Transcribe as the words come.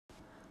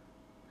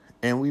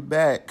And we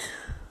back.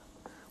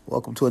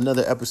 Welcome to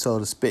another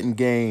episode of Spitting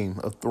Game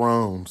of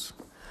Thrones.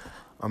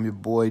 I'm your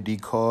boy D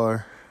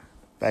Car,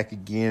 back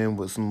again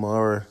with some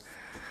more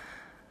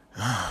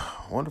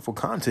wonderful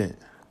content.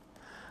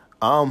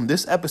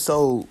 This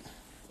episode,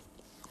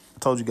 I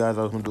told you guys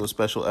I was gonna do a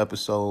special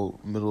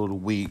episode middle of the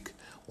week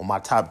with my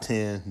top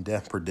 10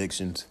 death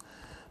predictions.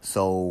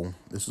 So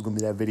this is gonna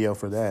be that video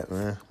for that,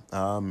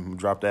 man.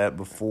 Drop that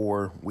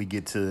before we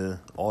get to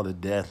all the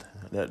death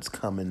that's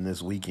coming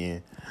this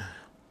weekend.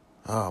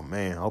 Oh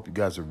man, I hope you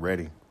guys are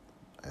ready.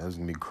 It's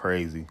gonna be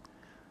crazy.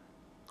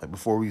 Like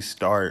before we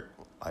start,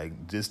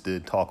 like just to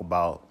talk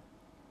about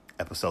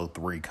episode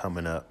 3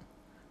 coming up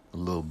a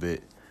little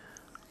bit.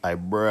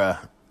 Like bruh,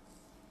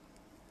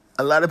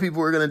 a lot of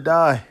people are gonna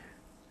die.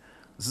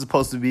 This is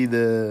supposed to be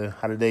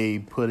how did they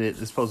put it?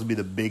 It's supposed to be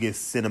the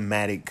biggest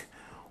cinematic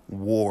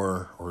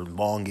war or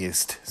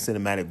longest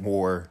cinematic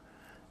war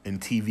in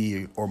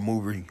TV or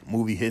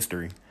movie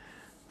history.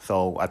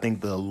 So I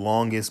think the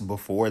longest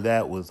before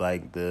that was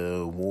like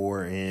the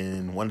war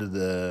in one of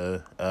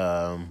the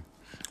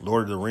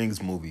Lord of the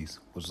Rings movies,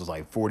 which was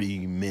like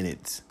 40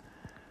 minutes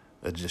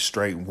of just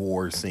straight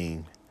war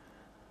scene.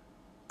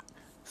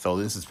 So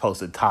this is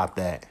supposed to top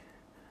that.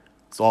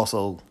 It's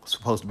also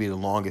supposed to be the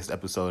longest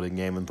episode of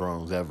Game of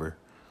Thrones ever.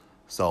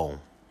 So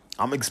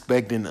I'm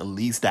expecting at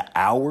least an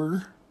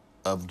hour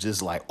of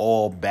just like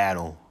all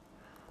battle.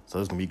 So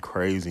it's going to be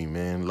crazy,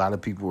 man. A lot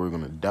of people are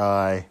going to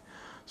die.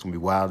 It's going to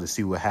be wild to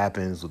see what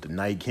happens with the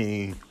Night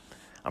King.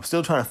 I'm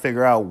still trying to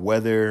figure out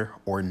whether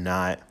or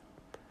not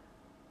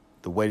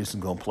the way this is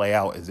going to play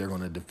out is they're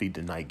going to defeat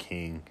the Night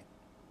King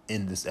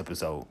in this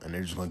episode. And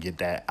they're just going to get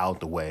that out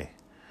the way.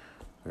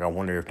 Like I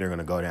wonder if they're going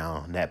to go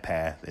down that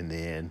path and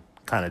then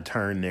kind of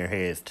turn their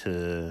heads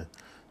to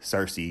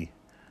Cersei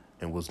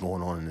and what's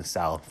going on in the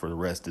South for the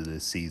rest of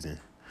this season.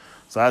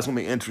 So that's going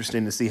to be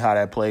interesting to see how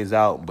that plays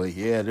out. But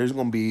yeah, it's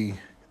going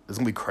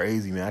to be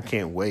crazy, man. I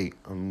can't wait.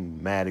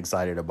 I'm mad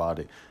excited about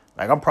it.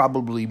 Like, I'm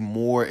probably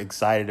more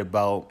excited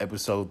about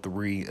episode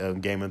 3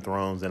 of Game of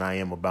Thrones than I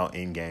am about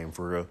Endgame,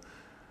 for real.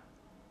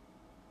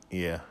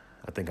 Yeah,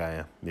 I think I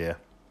am. Yeah.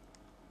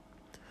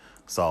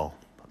 So,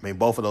 I mean,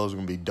 both of those are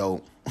going to be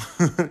dope.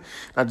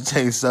 Not to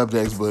change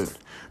subjects, but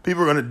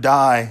people are going to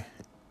die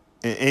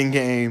in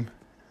Endgame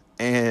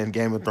and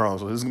Game of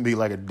Thrones. So this is going to be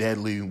like a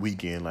deadly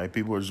weekend. Like,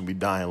 people are just going to be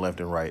dying left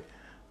and right.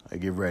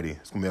 Like, get ready.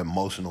 It's going to be an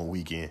emotional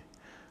weekend.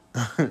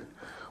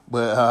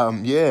 But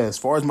yeah, as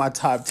far as my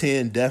top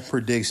 10 death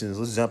predictions,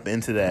 let's jump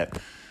into that.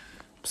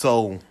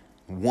 So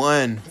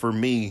 1 for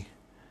me,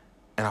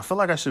 and I feel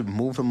like I should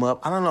move him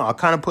up. I don't know. I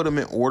kind of put him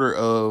in order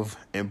of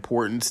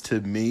importance to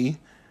me.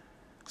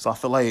 So I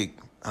feel like,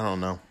 I don't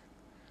know,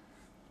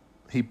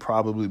 he'd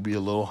probably be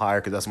a little higher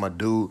because that's my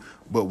dude.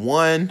 But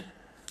 1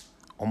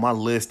 on my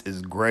list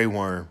is Grey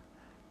Worm.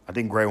 I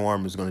think Grey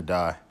Worm is going to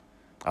die.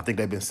 I think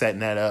they've been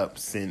setting that up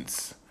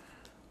since,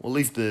 well, at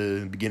least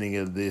the beginning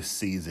of this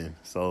season.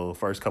 So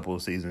first couple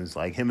of seasons,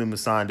 like him and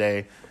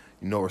Missandei,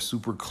 are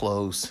super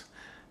close.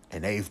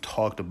 And they've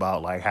talked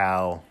about like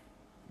how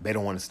they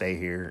don't want to stay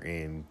here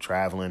and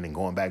traveling and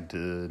going back to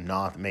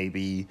North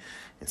maybe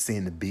and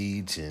seeing the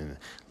beach and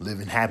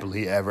living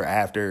happily ever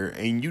after.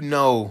 And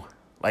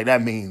like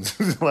that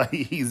means like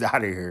he's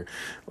out of here.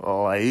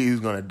 Oh, like he's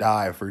going to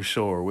die for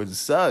sure, which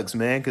sucks,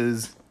 man,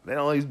 because they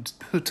only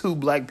 2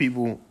 black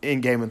people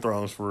in Game of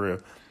Thrones for real.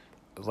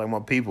 It's like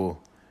my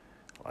people.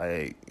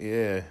 Like,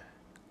 yeah,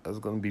 that's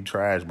going to be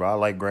trash, bro. I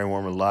like Grey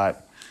Worm a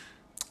lot.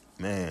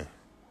 Man,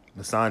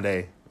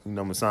 Missandei,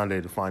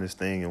 Missandei the finest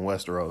thing in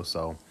Westeros,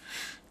 so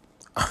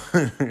I'm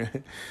going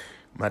to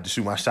have to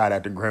shoot my shot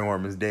after Grey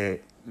Worm is dead.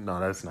 No,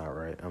 that's not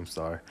right. I'm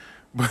sorry.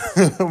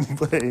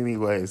 But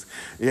anyways,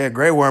 yeah,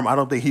 Grey Worm, I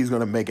don't think he's going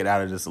to make it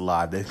out of this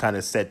alive. They kind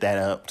of set that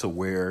up to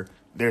where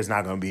there's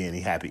not going to be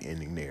any happy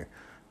ending there.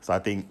 So I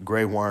think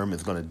Grey Worm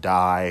is going to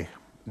die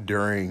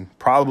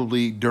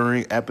probably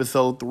during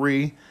episode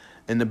 3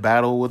 in the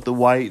battle with the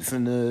Whites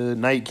and the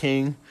Night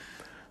King.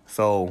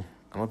 So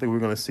I don't think we're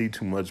going to see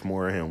too much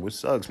more of him, which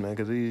sucks, man,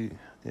 because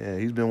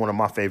he's been one of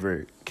my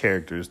favorite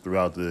characters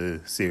throughout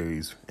the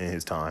series in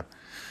his time.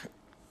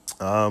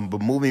 But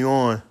moving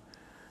on,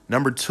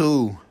 number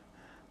 2,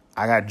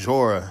 I got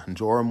Jorah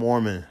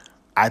Mormont.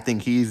 I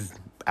think he's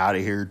out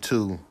of here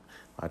too.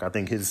 Like I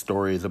think his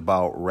story is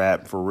about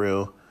rap for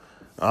real.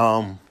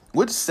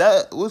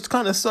 Which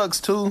kind of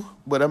sucks too,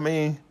 but I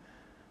mean,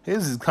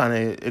 his is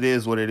it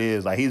is what it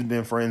is. Like he's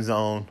been friend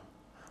zoned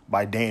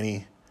by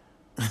Dany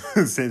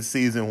since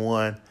season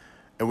 1.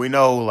 And we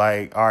know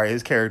like, all right,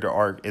 his character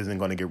arc isn't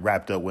going to get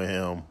wrapped up with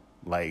him.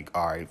 Like,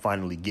 all right,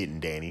 finally getting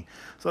Dany.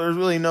 So there's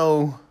really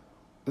no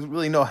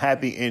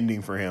happy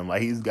ending for him.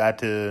 Like he's got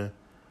to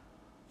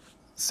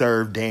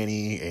serve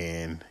Dany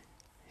and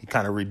he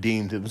kind of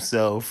redeemed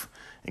himself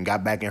and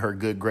got back in her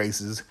good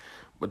graces.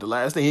 But the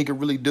last thing he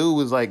could really do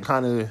was like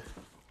kind of,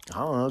 I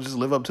don't know, just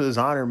live up to his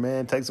honor,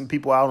 man. Take some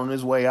people out on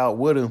his way out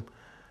with him.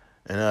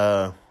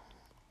 And,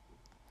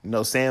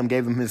 Sam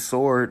gave him his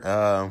sword,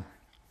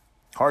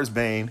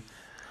 Heartsbane.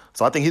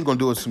 So I think he's going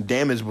to do some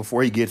damage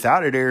before he gets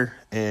out of there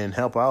and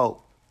help out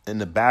in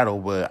the battle,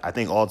 but I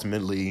think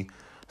ultimately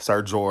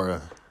Ser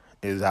Jorah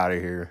is out of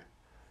here.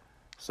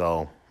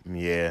 So,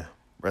 yeah.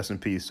 Rest in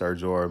peace, Ser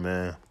Jorah,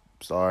 man.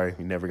 Sorry,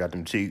 you never got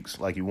them cheeks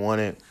like you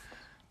wanted.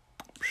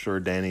 Sure,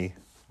 Danny.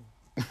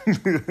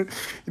 You've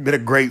been a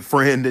great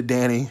friend to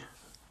Danny.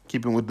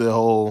 Keeping with the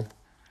whole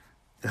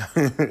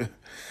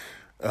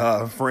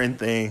friend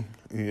thing.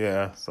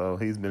 Yeah, so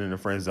he's been in the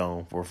friend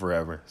zone for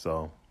forever.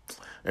 So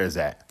there's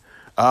that.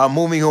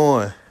 Moving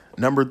on.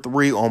 Number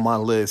 3 on my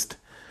list.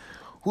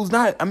 Who's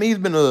not, I mean, he's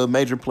been a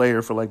major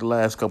player for like the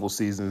last couple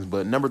seasons,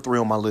 but number 3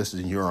 on my list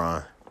is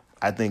Euron.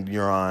 I think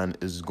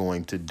Euron is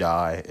going to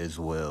die as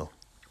well.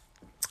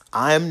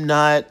 I'm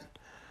not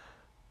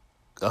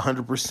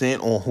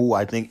 100% on who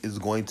I think is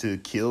going to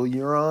kill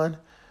Euron.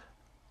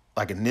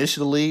 Like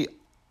initially,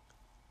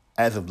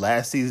 as of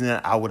last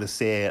season, I would have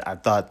said I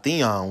thought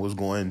Theon was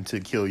going to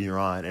kill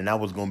Euron, and that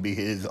was going to be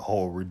his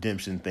whole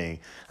redemption thing.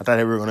 I thought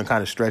they were going to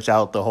kind of stretch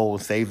out the whole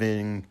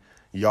saving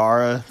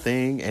Yara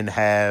thing and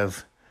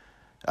have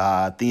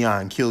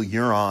Theon kill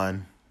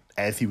Euron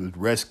as he was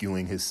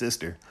rescuing his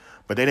sister.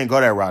 But they didn't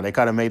go that route. They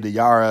kind of made the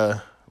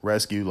Yara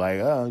rescue like,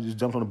 oh, just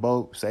jumped on the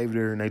boat, saved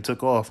her, and they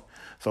took off.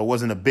 So it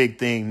wasn't a big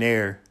thing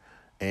there.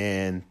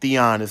 And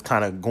Theon is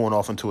kind of going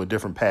off into a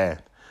different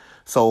path.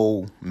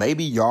 So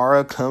maybe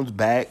Yara comes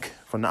back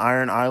from the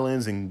Iron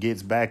Islands and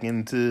gets back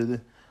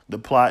into the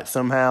plot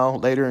somehow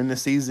later in the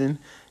season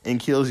and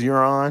kills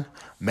Euron.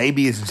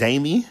 Maybe it's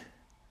Jaime.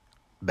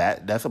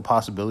 That's a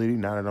possibility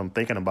now that I'm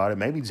thinking about it.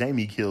 Maybe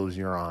Jaime kills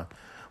Euron.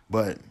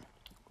 But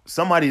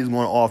somebody is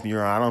going off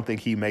Euron. I don't think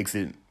he makes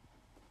it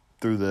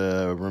through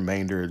the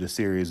remainder of the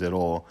series at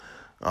all.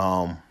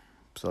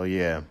 So,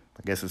 yeah,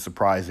 I guess the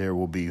surprise there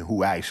will be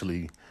who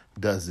actually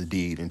does the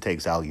deed and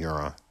takes out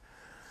Euron.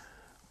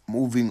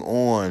 Moving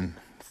on,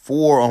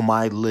 4 on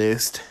my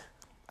list,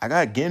 I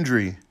got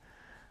Gendry.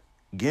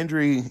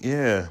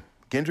 Gendry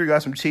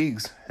got some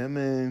cheeks. Him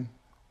and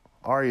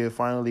Arya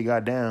finally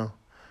got down.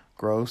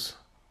 Gross.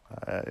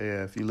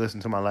 If you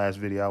listened to my last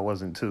video, I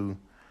wasn't too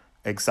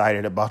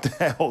excited about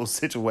that whole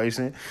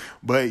situation.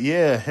 But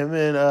yeah, him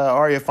and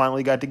Arya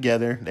finally got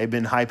together. They've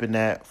been hyping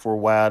that for a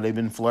while. They've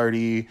been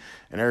flirty,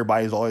 and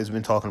everybody's always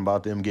been talking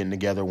about them getting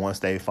together once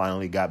they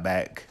finally got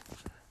back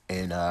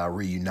and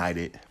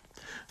reunited.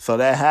 So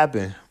that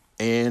happened,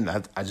 and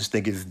I just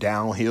think it's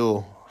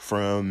downhill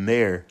from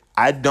there.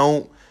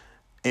 And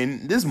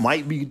this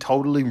might be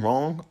totally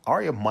wrong.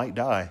 Arya might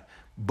die,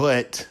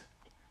 but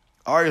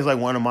Arya's like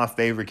one of my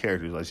favorite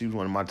characters. Like, she was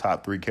one of my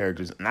top 3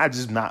 characters, and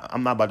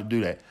I'm not about to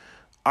do that.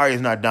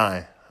 Arya's not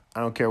dying. I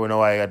don't care what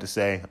nobody got to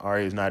say.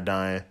 Arya's not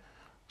dying.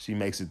 She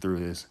makes it through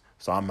this,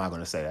 so I'm not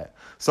going to say that.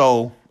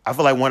 So I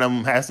feel like one of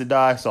them has to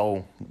die,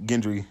 so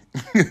Gendry,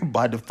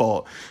 by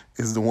default,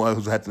 is the one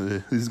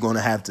who's going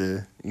to have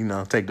to,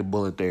 take the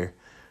bullet there.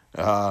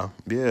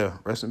 Yeah,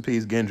 rest in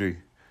peace, Gendry.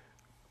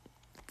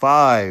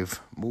 5,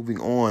 moving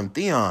on,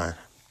 Theon.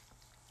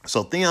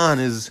 So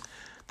Theon's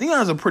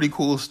a pretty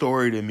cool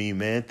story to me,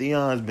 man.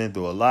 Theon's been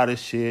through a lot of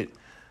shit.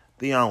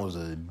 Theon was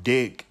a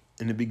dick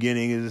in the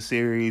beginning of the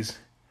series,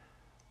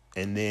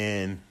 and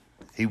then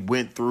he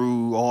went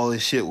through all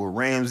this shit with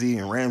Ramsay,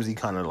 and Ramsay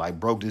kind of like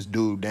broke this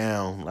dude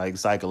down like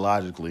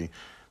psychologically,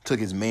 took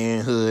his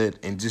manhood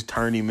and just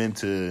turned him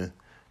into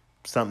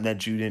something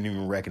that you didn't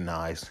even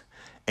recognize.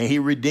 And he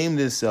redeemed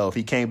himself.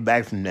 He came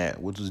back from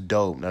that, which was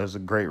dope. That was a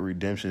great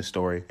redemption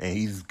story. And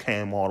he's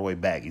came all the way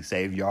back. He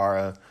saved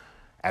Yara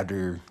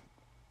after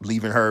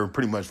leaving her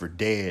pretty much for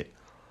dead.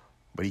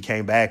 But he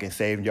came back and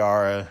saved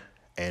Yara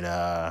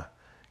and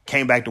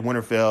came back to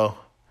Winterfell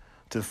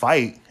to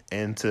fight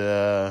and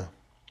to,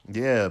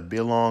 be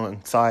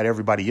alongside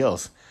everybody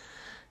else.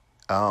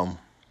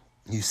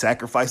 He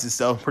sacrificed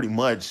himself pretty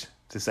much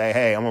to say,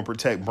 hey, I'm going to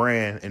protect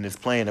Bran in this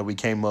plan that we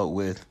came up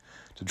with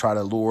to try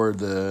to lure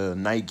the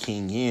Night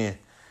King in.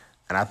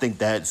 And I think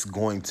that's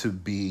going to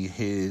be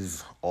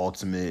his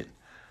ultimate,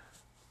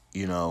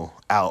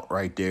 out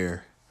right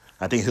there.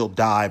 I think he'll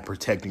die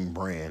protecting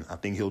Bran. I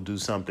think he'll do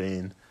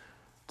something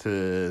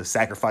to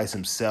sacrifice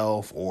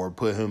himself or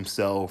put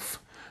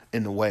himself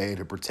in the way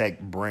to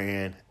protect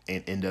Bran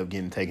and end up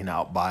getting taken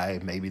out by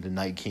maybe the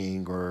Night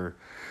King or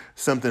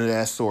something of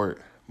that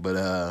sort. But,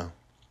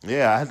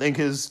 I think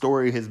his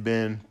story has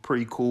been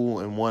pretty cool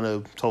and one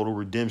of total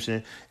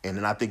redemption. And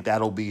then I think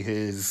that'll be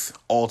his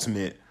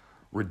ultimate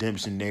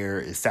redemption there,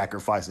 is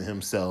sacrificing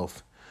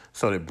himself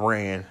so that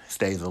Bran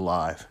stays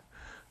alive.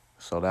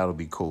 So that'll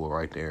be cool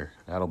right there.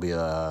 That'll be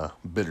a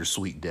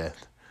bittersweet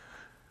death.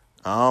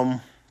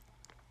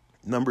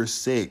 Number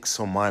 6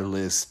 on my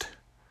list,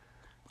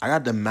 I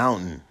got the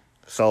Mountain.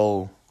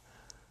 So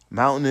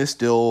Mountain is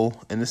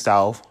still in the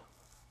South,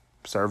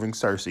 serving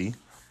Cersei.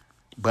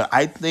 But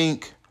I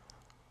think,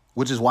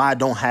 which is why I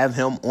don't have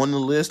him on the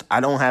list,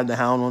 I don't have the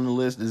Hound on the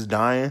list, is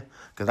dying.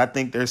 Because I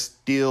think there's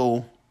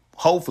still,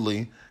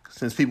 hopefully,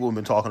 since people have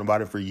been talking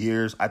about it for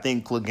years, I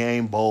think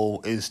Clegane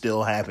Bowl is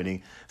still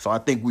happening. So I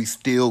think we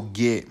still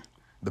get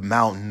the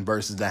Mountain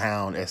versus the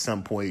Hound at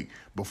some point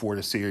before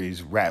the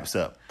series wraps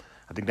up.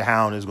 I think the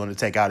Hound is going to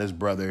take out his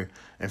brother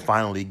and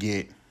finally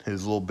get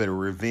his little bit of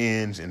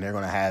revenge, and they're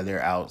gonna have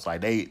their outs.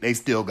 Like they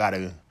still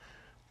gotta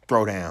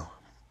throw down.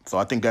 So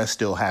I think that's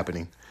still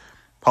happening.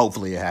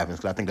 Hopefully it happens,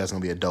 because I think that's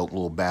gonna be a dope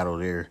little battle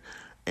there.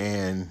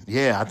 And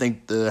yeah, I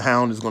think the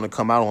Hound is gonna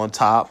come out on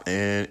top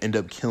and end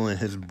up killing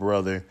his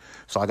brother.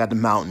 So I got the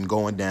Mountain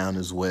going down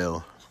as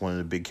well. It's one of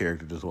the big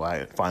characters that's why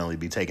it finally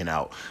be taken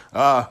out.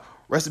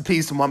 Rest in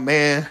peace to my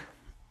man,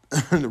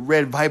 the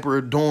Red Viper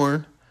of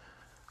Dorne.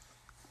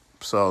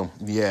 So,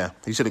 yeah,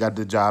 he should have got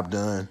the job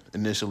done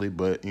initially,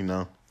 but,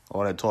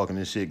 all that talking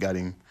and shit got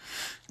him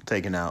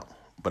taken out.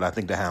 But I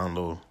think the Hound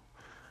will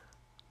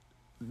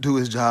do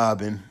his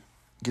job and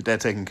get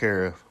that taken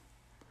care of.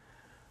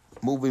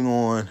 Moving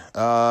on,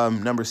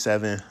 number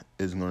 7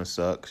 is going to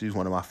suck. She's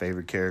one of my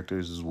favorite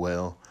characters as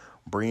well.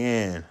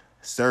 Brienne,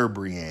 Sir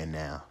Brienne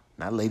now.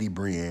 Not Lady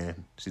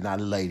Brienne. She's not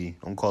a lady.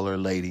 Don't call her a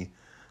lady.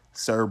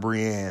 Sir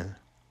Brienne.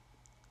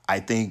 I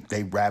think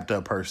they wrapped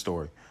up her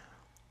story.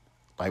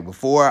 Like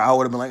before, I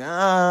would have been like,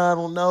 I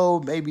don't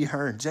know. Maybe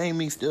her and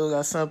Jaime still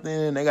got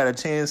something. They got a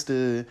chance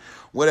to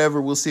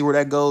whatever. We'll see where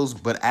that goes.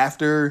 But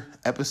after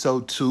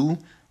episode 2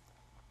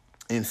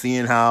 and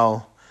seeing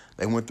how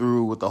they went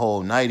through with the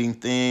whole knighting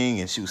thing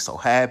and she was so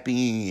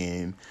happy.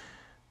 And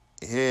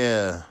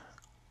yeah,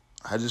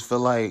 I just feel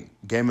like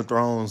Game of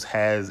Thrones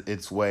has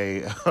its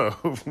way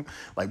of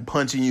like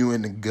punching you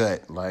in the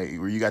gut. Like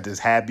where you got this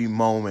happy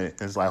moment.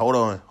 And it's like, hold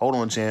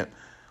on, champ.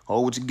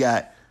 Hold what you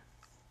got.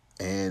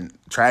 And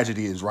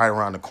tragedy is right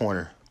around the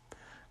corner.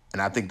 And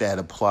I think that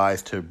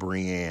applies to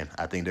Brienne.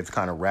 I think they've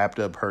kind of wrapped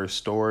up her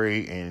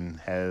story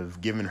and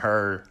have given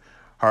her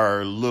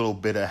little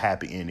bit of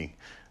happy ending.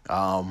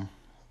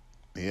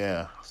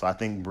 Yeah, so I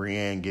think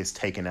Brienne gets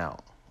taken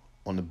out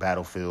on the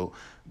battlefield.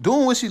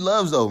 Doing what she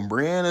loves, though.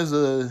 Brienne is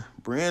a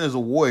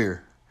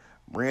warrior.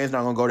 Brienne's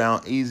not going to go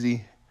down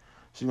easy.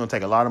 She's going to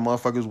take a lot of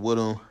motherfuckers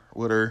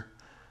with her.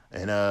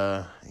 And,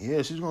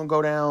 yeah, she's going to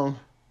go down,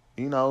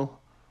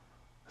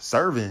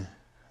 serving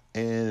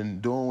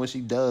and doing what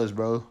she does,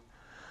 bro.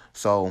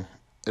 So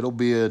it'll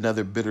be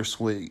another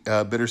bittersweet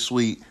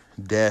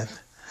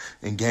death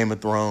in Game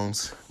of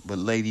Thrones. But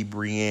Lady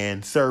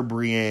Brienne, Sir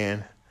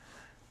Brienne,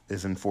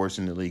 is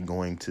unfortunately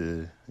going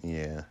to,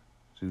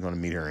 she's going to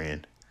meet her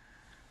end.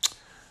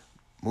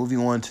 Moving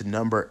on to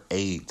number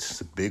 8. It's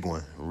a big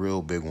one, a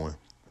real big one.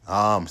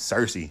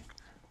 Cersei.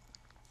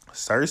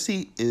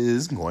 Cersei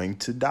is going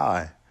to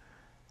die.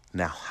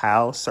 Now,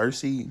 how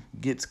Cersei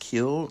gets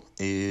killed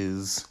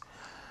is,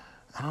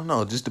 I don't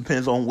know, it just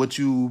depends on what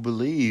you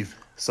believe.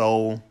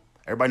 So,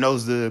 everybody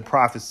knows the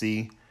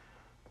prophecy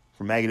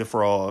from Maggie the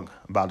Frog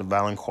about the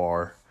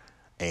Valonqar.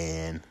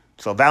 And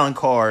so,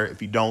 Valonqar,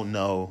 if you don't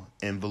know,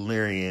 in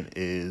Valyrian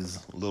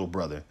is little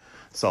brother.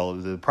 So,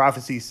 the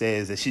prophecy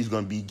says that she's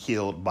going to be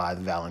killed by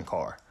the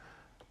Valonqar,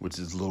 which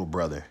is little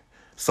brother.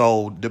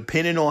 So,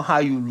 depending on how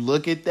you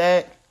look at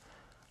that,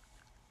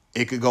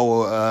 it could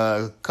go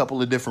a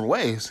couple of different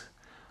ways.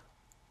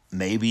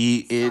 Maybe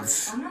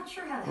it's... I'm not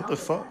sure how to what the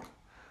fuck? That.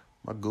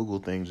 My Google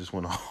thing just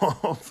went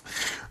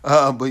off.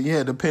 But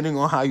yeah, depending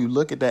on how you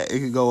look at that, it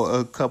could go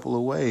a couple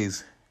of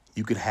ways.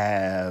 You could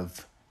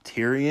have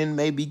Tyrion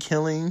maybe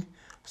killing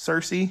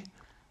Cersei.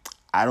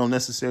 I don't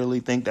necessarily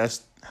think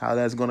that's how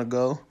that's going to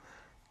go.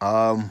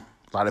 A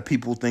lot of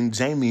people think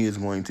Jaime is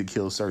going to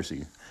kill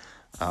Cersei.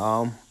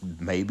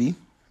 Maybe.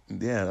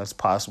 Yeah, that's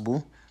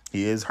possible.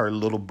 He is her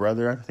little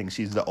brother. I think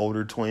she's the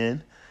older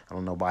twin. I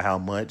don't know by how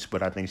much,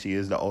 but I think she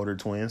is the older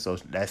twin. So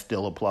that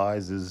still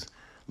applies as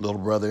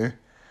little brother.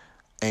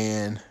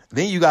 And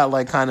then you got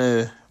like kind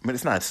of, I mean,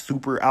 it's not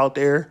super out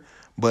there,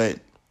 but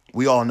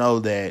we all know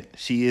that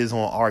she is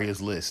on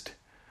Arya's list.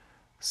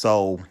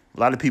 So a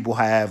lot of people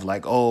have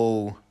like,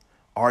 oh,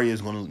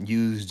 Arya's going to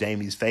use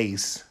Jaime's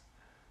face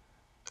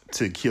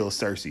to kill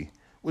Cersei,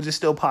 which is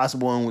still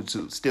possible and which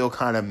still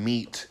kind of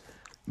meet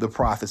the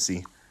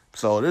prophecy.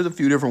 So there's a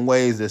few different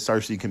ways that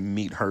Cersei can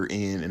meet her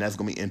end, and that's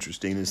going to be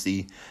interesting to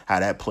see how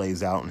that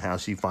plays out and how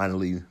she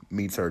finally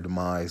meets her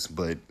demise.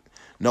 But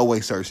no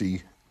way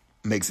Cersei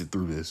makes it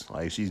through this.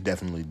 Like, she's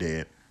definitely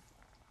dead.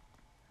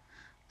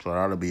 So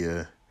that'll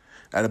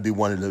be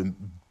one of the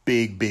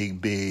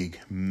big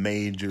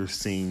major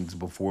scenes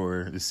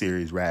before the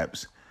series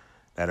wraps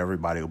that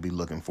everybody will be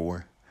looking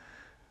for.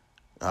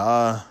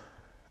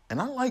 And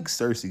I like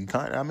Cersei.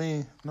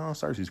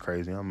 Cersei's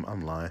crazy.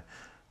 I'm lying.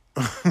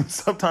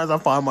 Sometimes I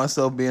find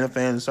myself being a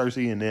fan of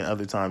Cersei, and then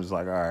other times it's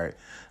like, all right,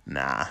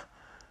 nah.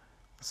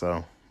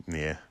 So,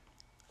 yeah.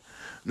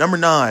 Number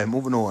 9,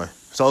 moving on.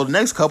 So the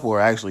next couple are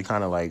actually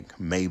kind of like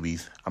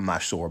maybes. I'm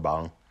not sure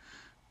about them,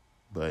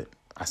 but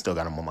I still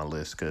got them on my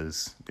list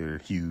because they're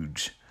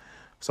huge.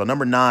 So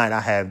number 9, I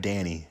have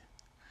Dany.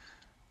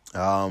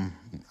 I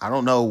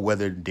don't know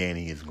whether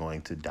Dany is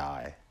going to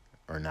die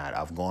or not.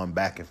 I've gone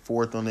back and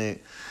forth on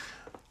it.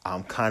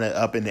 I'm kind of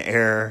up in the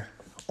air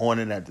on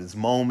it at this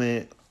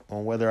moment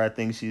on whether I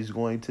think she's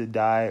going to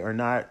die or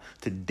not.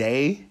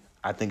 Today,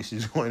 I think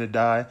she's going to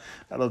die.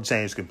 That'll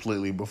change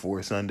completely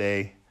before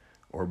Sunday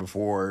or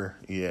before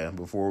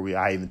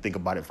I even think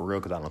about it for real,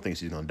 because I don't think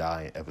she's going to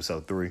die in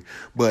episode 3.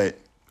 But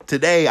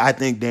today, I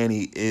think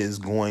Dany is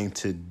going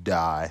to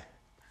die.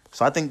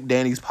 So I think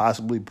Dany's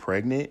possibly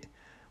pregnant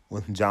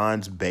with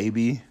Jon's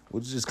baby,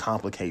 which just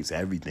complicates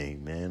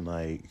everything, man.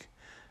 Like,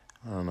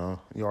 I don't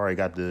know. You already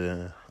got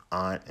the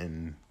aunt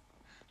and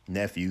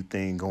nephew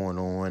thing going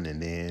on,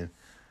 and then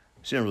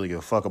she didn't really give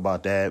a fuck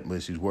about that,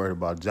 but she's worried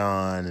about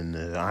Jon and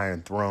the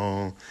Iron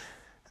Throne.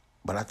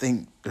 But I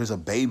think there's a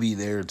baby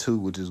there, too,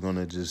 which is going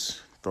to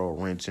just throw a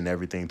wrench in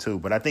everything, too.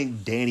 But I think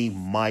Dany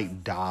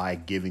might die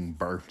giving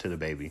birth to the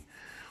baby.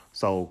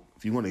 So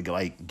if you want to,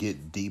 like,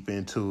 get deep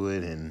into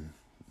it and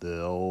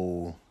the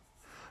old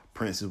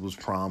princess was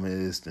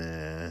promised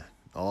and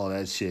all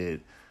that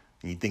shit,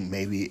 and you think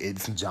maybe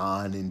it's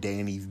Jon and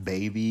Dany's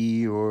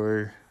baby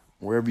or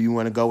wherever you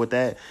want to go with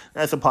that,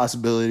 that's a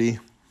possibility.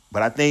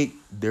 But I think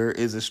there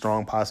is a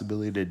strong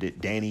possibility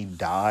that Dany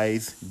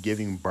dies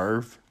giving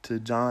birth to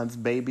Jon's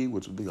baby,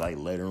 which would be like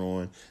later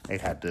on.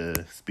 They'd have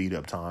to speed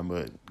up time,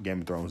 but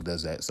Game of Thrones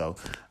does that, so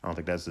I don't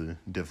think that's a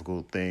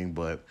difficult thing.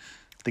 But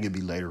I think it'd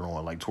be later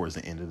on, like towards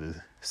the end of the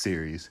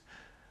series.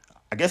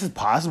 I guess it's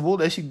possible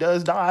that she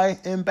does die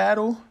in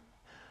battle.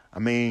 I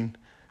mean,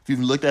 if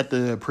you've looked at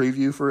the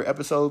preview for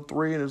episode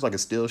 3, there's like a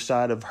still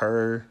shot of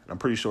her. I'm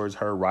pretty sure it's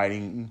her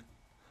riding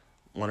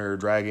one of her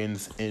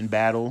dragons in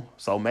battle.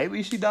 So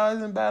maybe she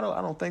dies in battle.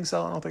 I don't think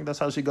so. I don't think that's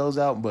how she goes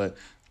out, but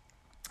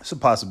it's a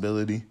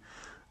possibility.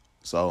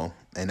 So,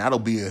 and that'll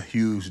be a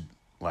huge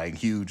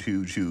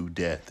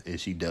death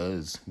if she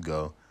does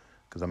go.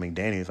 Because, I mean,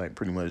 Dany is like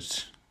pretty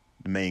much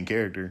the main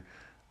character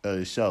of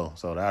the show.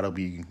 So that'll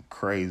be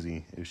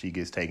crazy if she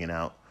gets taken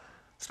out,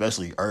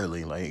 especially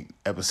early, like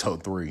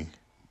episode 3.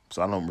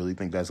 So I don't really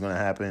think that's going to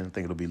happen. I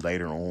think it'll be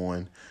later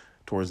on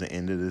towards the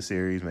end of the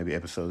series, maybe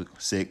episode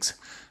 6.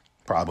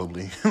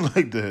 Probably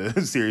like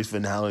the series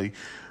finale.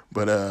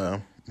 But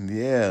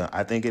yeah,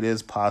 I think it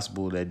is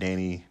possible that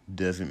Dany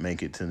doesn't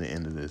make it to the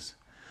end of this.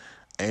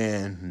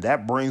 And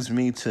that brings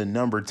me to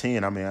number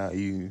 10. I mean,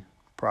 you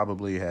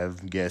probably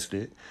have guessed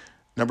it.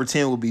 Number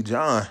 10 will be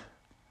Jon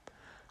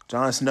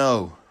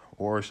Snow,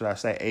 or should I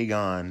say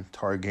Aegon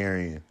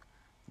Targaryen,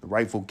 the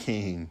rightful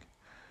king.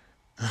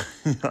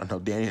 I know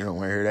Danny don't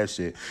want to hear that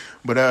shit.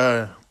 But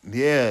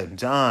yeah,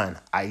 Jon,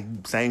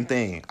 same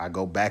thing. I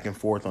go back and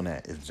forth on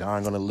that. Is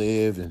Jon gonna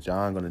live? Is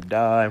Jon gonna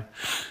die?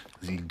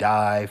 Does he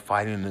die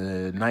fighting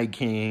the Night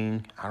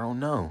King? I don't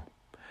know.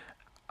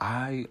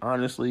 I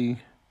honestly,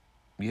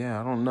 I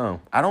don't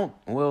know. I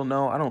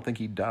don't think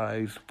he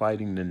dies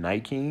fighting the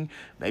Night King.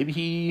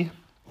 Maybe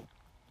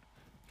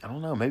I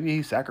don't know. Maybe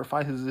he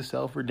sacrifices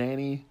himself for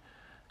Dany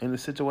in the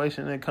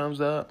situation that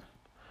comes up.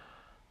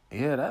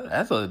 Yeah,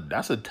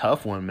 that's a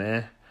tough one,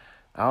 man.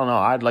 I don't know.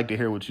 I'd like to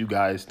hear what you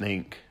guys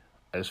think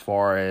as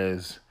far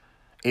as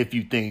if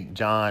you think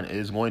Jon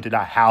is going to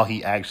die, how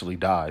he actually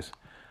dies.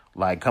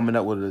 Like coming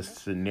up with a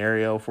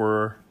scenario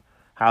for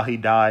how he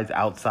dies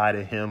outside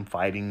of him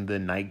fighting the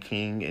Night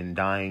King and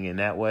dying in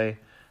that way.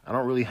 I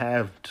don't really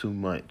have too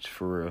much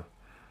for real.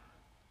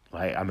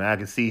 Like, I mean, I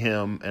can see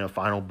him in a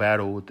final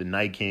battle with the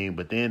Night King,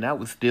 but then that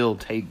would still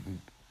take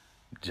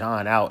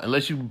Jon out.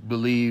 Unless you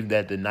believe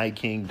that the Night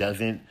King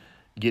doesn't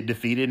get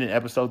defeated in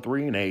episode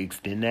 3 and they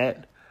extend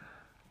that.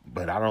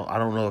 But I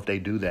don't know if they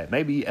do that.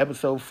 Maybe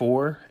episode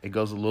 4, it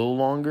goes a little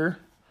longer.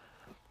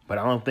 But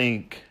I don't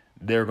think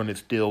they're going to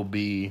still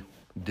be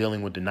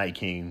dealing with the Night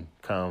King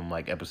come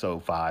like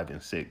episode 5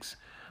 and 6.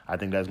 I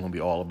think that's going to be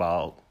all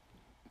about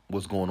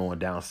what's going on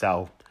down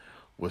south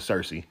with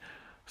Cersei.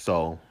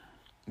 So,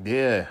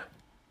 yeah.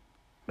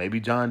 Maybe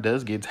Jon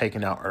does get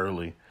taken out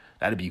early.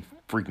 That'd be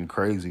freaking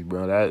crazy,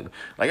 bro. That,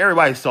 like,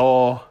 everybody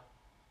saw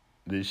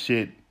this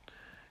shit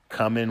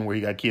coming where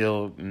he got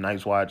killed in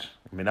Night's Watch.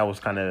 I mean, that was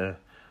kind of,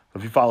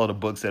 if you follow the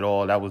books at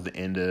all, that was the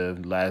end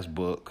of the last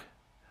book.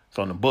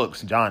 So in the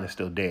books, Jon is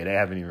still dead. They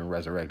haven't even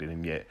resurrected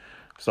him yet.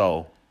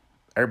 So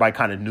everybody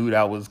kind of knew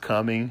that was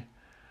coming.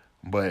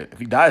 But if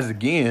he dies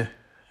again,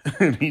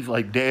 he's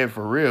like dead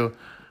for real,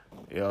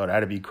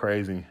 that'd be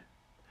crazy.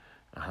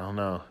 I don't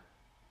know.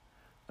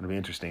 That'd be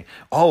interesting.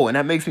 Oh, and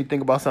that makes me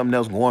think about something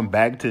else. Going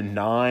back to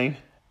 9.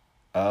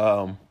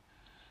 Yeah,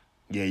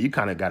 you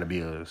kind of got to be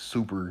a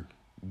super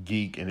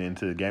geek and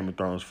into Game of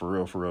Thrones for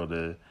real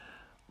to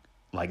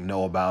like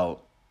know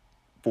about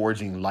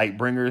forging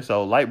Lightbringer.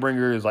 So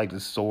Lightbringer is like the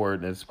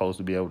sword that's supposed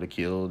to be able to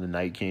kill the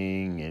Night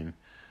King and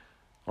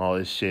all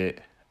this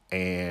shit.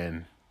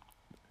 And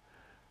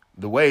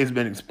the way it's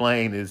been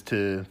explained is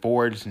to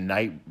forge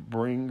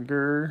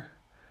Nightbringer,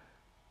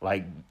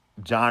 like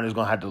Jon is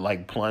gonna have to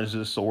like plunge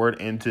the sword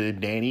into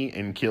Dany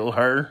and kill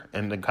her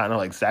and then kind of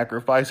like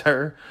sacrifice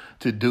her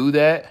to do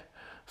that.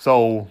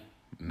 So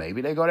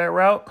maybe they go that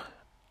route.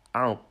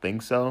 I don't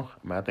think so.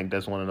 I mean, I think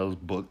that's one of those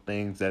book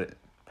things that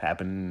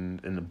happen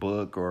in the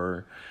book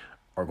or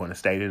are going to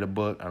stay in the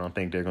book. I don't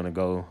think they're going to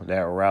go that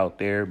route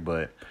there,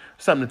 but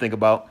something to think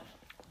about.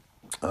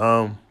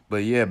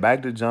 But yeah,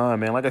 back to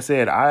Jon, man. Like I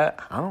said, I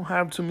don't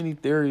have too many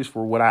theories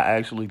for what I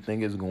actually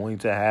think is going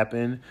to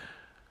happen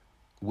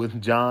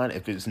with Jon.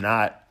 If it's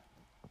not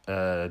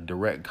a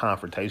direct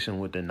confrontation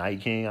with the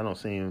Night King, I don't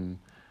see him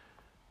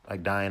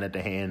like dying at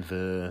the hands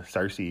of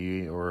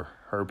Cersei or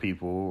her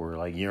people or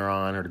like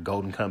Euron or the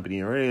Golden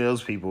Company or any of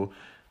those people.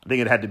 I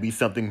think it had to be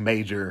something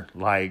major,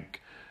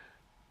 like,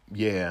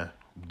 yeah,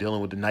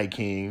 dealing with the Night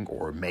King,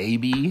 or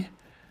maybe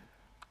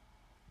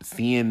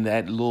seeing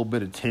that little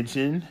bit of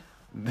tension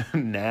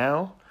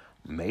now.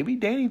 Maybe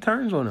Danny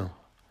turns on him.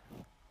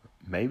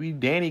 Maybe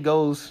Danny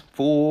goes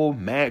full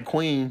Mad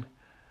Queen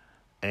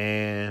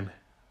and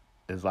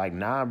is like,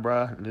 nah,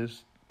 bruh,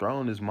 this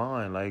throne is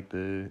mine.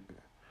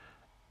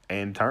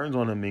 And turns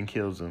on him and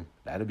kills him.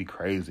 That'd be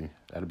crazy.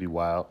 That'd be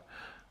wild.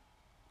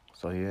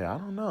 So, yeah, I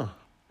don't know.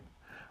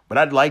 But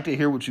I'd like to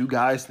hear what you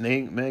guys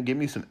think, man. Give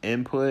me some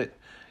input.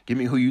 Give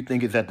me who you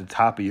think is at the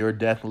top of your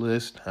death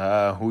list.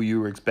 Who you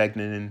were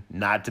expecting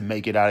not to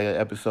make it out of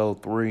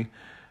episode 3.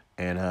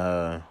 And,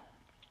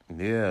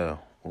 yeah,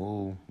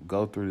 we'll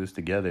go through this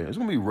together. It's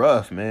going to be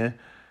rough, man.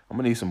 I'm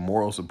going to need some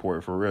moral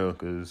support for real,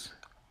 because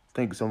I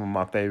think some of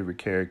my favorite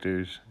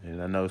characters,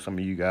 and I know some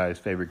of you guys'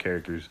 favorite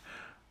characters,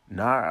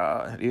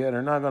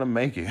 they're not going to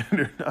make it.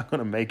 They're not going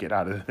to make it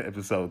out of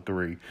episode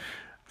 3.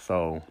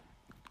 So,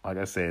 like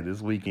I said,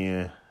 this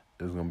weekend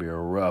is going to be a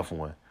rough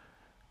one.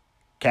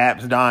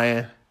 Cap's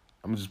dying.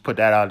 I'm going to just put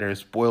that out there.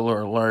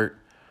 Spoiler alert.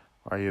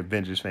 Are you an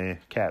Avengers fan?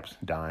 Cap's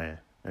dying.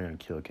 They're going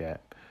to kill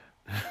Cap.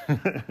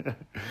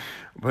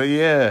 But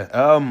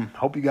yeah,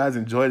 hope you guys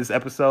enjoyed this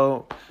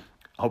episode.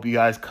 Hope you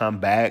guys come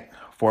back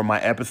for my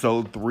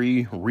episode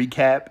 3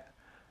 recap.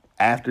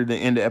 After the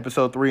end of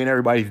episode 3 and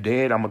everybody's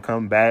dead, I'm going to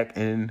come back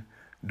and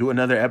do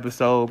another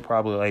episode,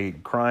 probably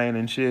like crying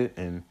and shit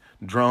and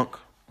drunk.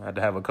 I had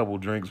to have a couple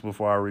drinks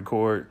before I record.